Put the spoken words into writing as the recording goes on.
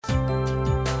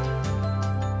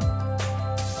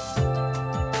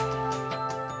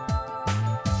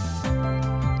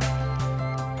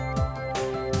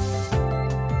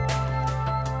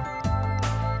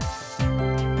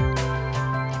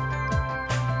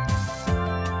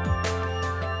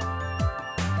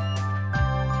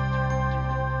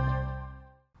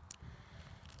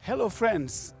Hello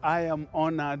friends, I am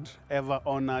honored, ever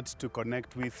honored to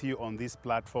connect with you on this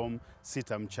platform,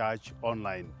 CITAM Church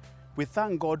Online. We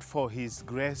thank God for His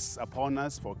grace upon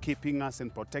us, for keeping us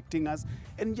and protecting us,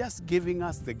 and just giving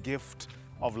us the gift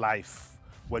of life.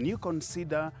 When you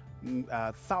consider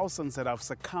thousands that have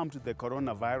succumbed to the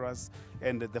coronavirus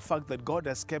and the fact that God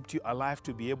has kept you alive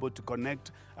to be able to connect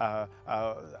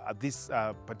at this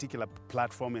particular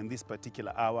platform in this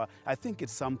particular hour, I think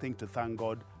it's something to thank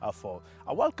God for.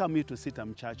 I welcome you to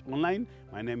CITAM Church Online.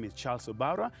 My name is Charles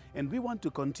Obara, and we want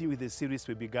to continue with the series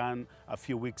we began a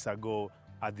few weeks ago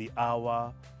at the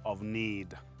hour of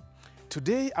need.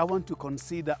 Today, I want to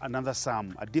consider another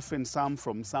psalm, a different psalm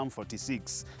from Psalm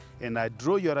 46. And I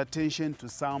draw your attention to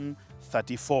Psalm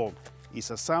 34.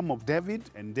 It's a psalm of David,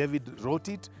 and David wrote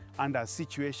it under a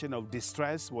situation of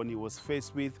distress when he was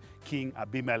faced with King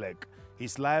Abimelech.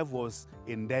 His life was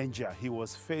in danger. He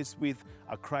was faced with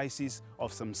a crisis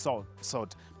of some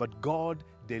sort. But God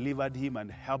delivered him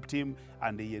and helped him,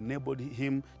 and He enabled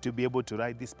him to be able to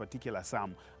write this particular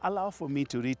psalm. Allow for me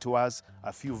to read to us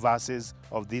a few verses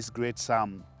of this great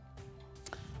psalm.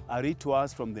 I read to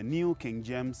us from the New King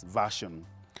James Version.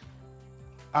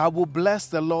 I will bless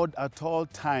the Lord at all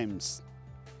times.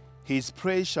 His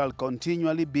praise shall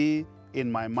continually be in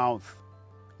my mouth.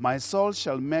 My soul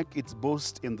shall make its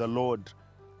boast in the Lord.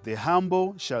 The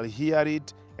humble shall hear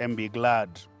it and be glad.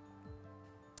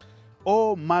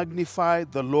 Oh, magnify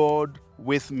the Lord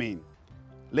with me.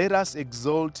 Let us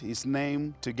exalt His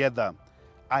name together.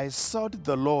 I sought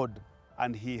the Lord,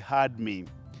 and He heard me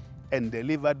and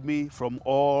delivered me from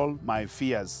all my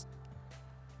fears.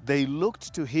 They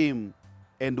looked to Him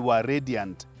and were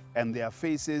radiant, and their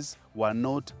faces were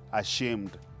not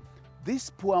ashamed. This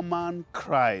poor man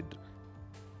cried,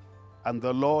 and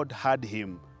the Lord heard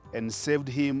him and saved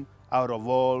him out of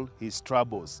all his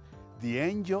troubles. The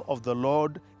angel of the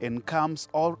Lord encamps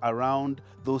all around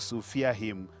those who fear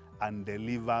Him and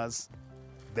delivers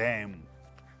them.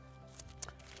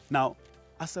 Now,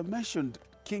 as I mentioned,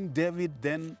 King David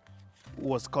then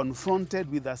was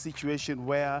confronted with a situation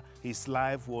where his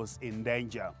life was in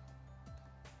danger.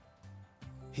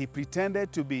 He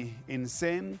pretended to be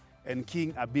insane, and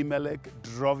King Abimelech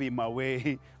drove him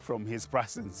away from his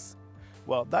presence.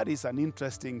 Well, that is an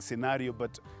interesting scenario,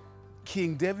 but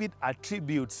King David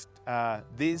attributes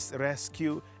this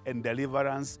rescue and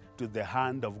deliverance to the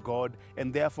hand of God,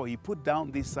 and therefore he put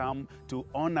down this psalm to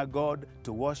honor God,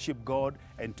 to worship God,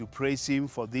 and to praise Him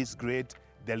for this great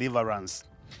deliverance.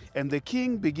 And the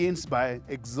king begins by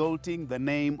exalting the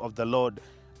name of the Lord.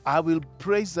 I will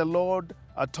praise the Lord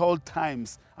at all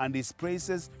times, and His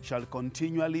praises shall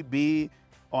continually be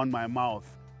on my mouth.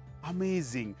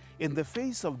 Amazing. In the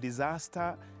face of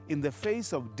disaster, in the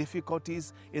face of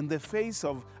difficulties, in the face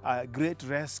of great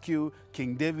rescue,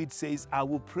 King David says, I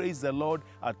will praise the Lord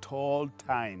at all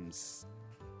times.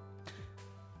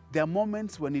 There are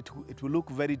moments when it will look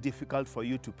very difficult for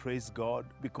you to praise God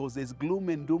because there's gloom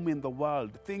and doom in the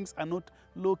world. Things are not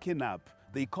looking up.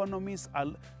 The economies are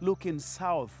looking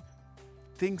south.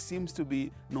 Things seems to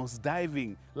be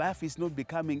nosediving. Life is not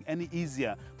becoming any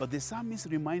easier. But the psalmist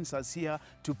reminds us here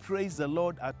to praise the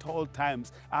Lord at all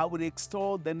times. I will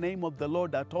extol the name of the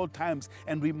Lord at all times.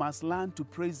 And we must learn to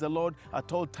praise the Lord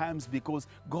at all times because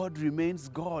God remains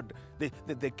God.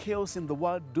 The chaos in the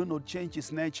world do not change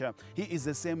His nature. He is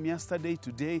the same yesterday,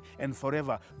 today, and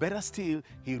forever. Better still,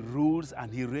 He rules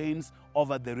and He reigns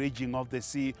over the raging of the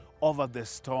sea, over the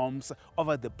storms,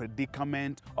 over the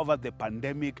predicament, over the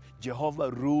pandemic.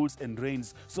 Jehovah rules and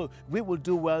reigns. So we will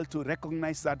do well to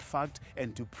recognize that fact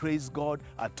and to praise God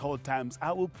at all times.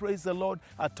 I will praise the Lord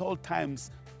at all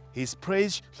times. His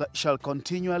praise shall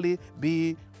continually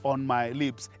be on my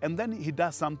lips. And then he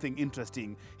does something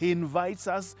interesting. He invites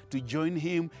us to join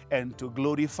him and to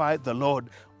glorify the Lord.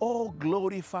 Oh,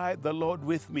 glorify the Lord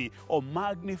with me. Oh,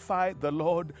 magnify the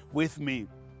Lord with me.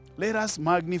 Let us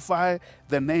magnify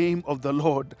the name of the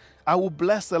Lord. I will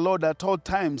bless the Lord at all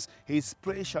times. His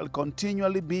praise shall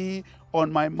continually be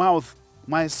on my mouth.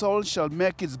 My soul shall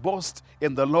make its boast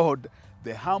in the Lord.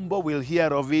 The humble will hear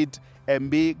of it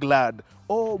and be glad.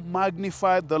 Oh,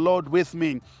 magnify the Lord with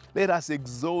me. Let us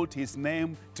exalt His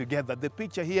name together. The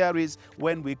picture here is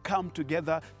when we come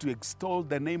together to extol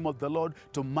the name of the Lord,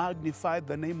 to magnify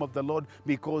the name of the Lord,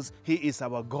 because He is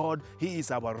our God, He is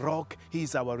our rock, He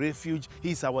is our refuge,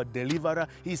 He is our deliverer,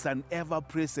 He is an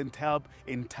ever-present help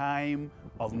in time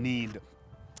of need.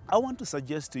 I want to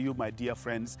suggest to you, my dear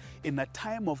friends, in a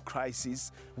time of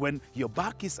crisis, when your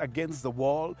back is against the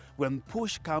wall, when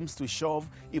push comes to shove,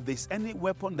 if there's any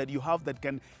weapon that you have that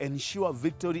can ensure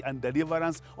victory and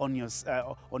deliverance on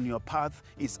your path,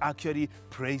 is actually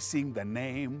praising the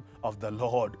name of the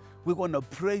Lord. We want to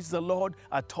praise the Lord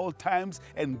at all times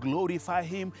and glorify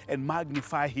Him and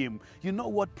magnify Him. You know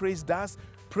what praise does?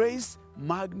 Praise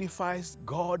magnifies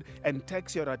God and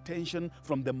takes your attention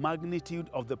from the magnitude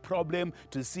of the problem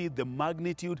to see the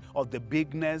magnitude of the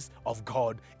bigness of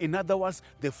God. In other words,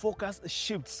 the focus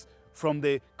shifts from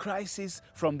the crisis,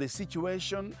 from the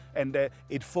situation, and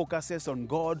it focuses on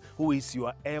God, who is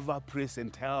your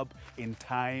ever-present help in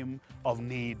time of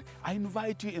need. I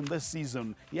invite you in this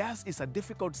season. Yes, it's a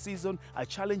difficult season, a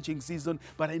challenging season,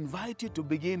 but I invite you to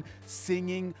begin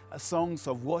singing songs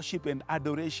of worship and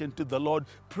adoration to the Lord.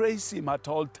 Praise Him at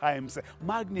all times.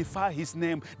 Magnify His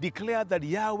name. Declare that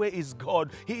Yahweh is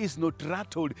God. He is not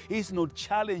rattled. He is not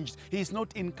challenged. He is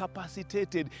not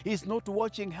incapacitated. He is not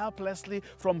watching helplessly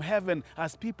from heaven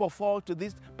as people fall to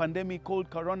this pandemic called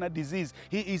corona disease.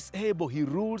 He is able. He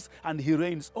rules and He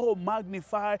reigns. Oh,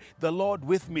 magnify the Lord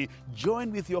with me.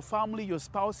 Join with your family, your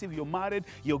spouse if you're married,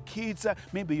 your kids,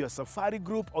 maybe your safari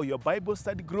group or your Bible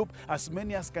study group, as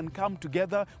many as can come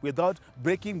together without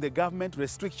breaking the government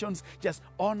restrictions. Just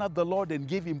honor the Lord and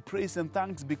give Him praise and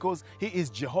thanks, because He is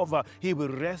Jehovah. He will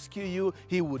rescue you.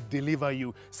 He will deliver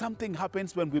you. Something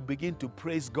happens when we begin to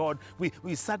praise God.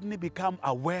 We suddenly become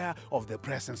aware of the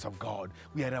presence of God.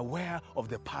 We are aware of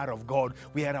the power of God.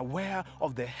 We are aware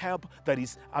of the help that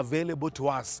is available to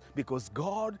us, because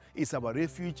God is our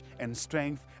refuge and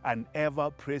strength and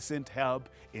ever-present help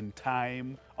in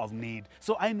time of need.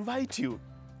 So I invite you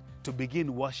to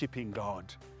begin worshiping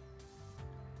God,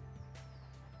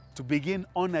 to begin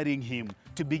honoring Him,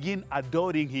 to begin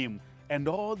adoring Him. And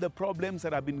all the problems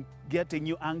that have been getting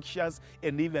you anxious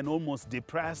and even almost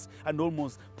depressed and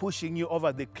almost pushing you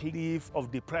over the cliff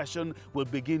of depression will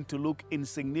begin to look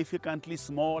insignificantly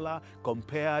smaller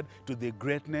compared to the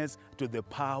greatness, to the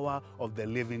power of the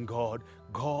living God.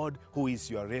 God, who is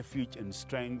your refuge and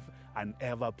strength and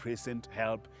ever-present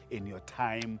help in your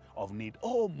time of need.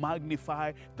 Oh,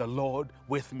 magnify the Lord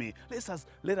with me.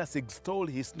 Let us extol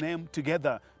His name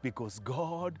together, because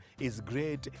God is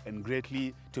great and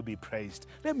greatly to be praised.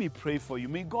 Let me pray for you.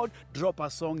 May God drop a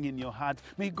song in your heart.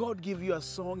 May God give you a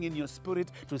song in your spirit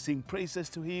to sing praises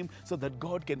to Him, so that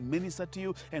God can minister to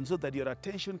you and so that your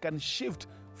attention can shift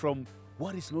from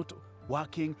what is not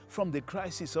working, from the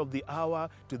crisis of the hour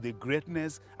to the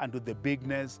greatness and to the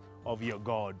bigness of your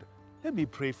God. Let me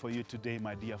pray for you today,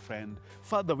 my dear friend.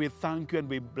 Father, we thank You and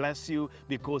we bless You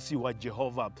because You are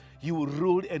Jehovah. You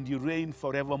rule and You reign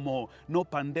forevermore. No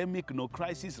pandemic, no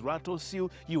crisis rattles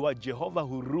You. You are Jehovah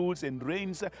who rules and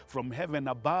reigns from heaven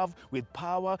above with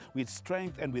power, with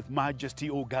strength, and with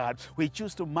majesty, O God. We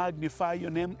choose to magnify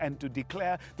Your name and to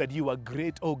declare that You are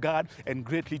great, O God, and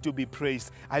greatly to be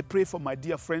praised. I pray for my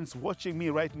dear friends watching me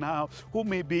right now who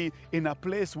may be in a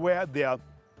place where they are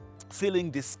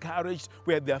feeling discouraged,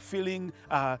 where they're feeling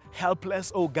helpless,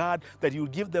 oh God, that You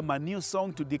give them a new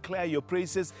song to declare Your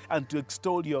praises and to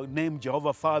extol Your name,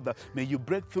 Jehovah Father. May You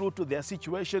break through to their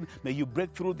situation. May You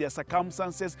break through their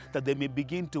circumstances, that they may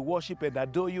begin to worship and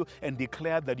adore You and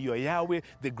declare that You are Yahweh,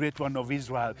 the great one of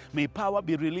Israel. May power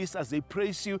be released as they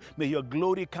praise You. May Your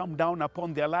glory come down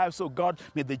upon their lives, oh God.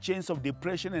 May the chains of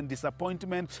depression and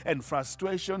disappointment and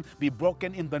frustration be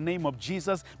broken in the name of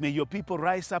Jesus. May Your people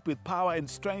rise up with power and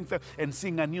strength and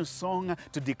sing a new song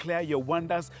to declare Your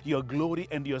wonders, Your glory,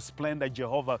 and Your splendor,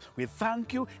 Jehovah. We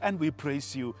thank You and we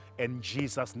praise You in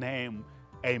Jesus' name.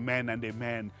 Amen and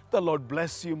amen. The Lord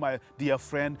bless you, my dear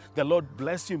friend. The Lord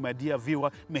bless you, my dear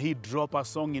viewer. May He drop a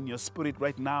song in your spirit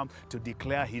right now to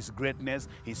declare His greatness,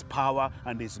 His power,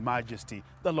 and His majesty.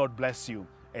 The Lord bless you.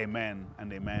 Amen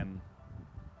and amen.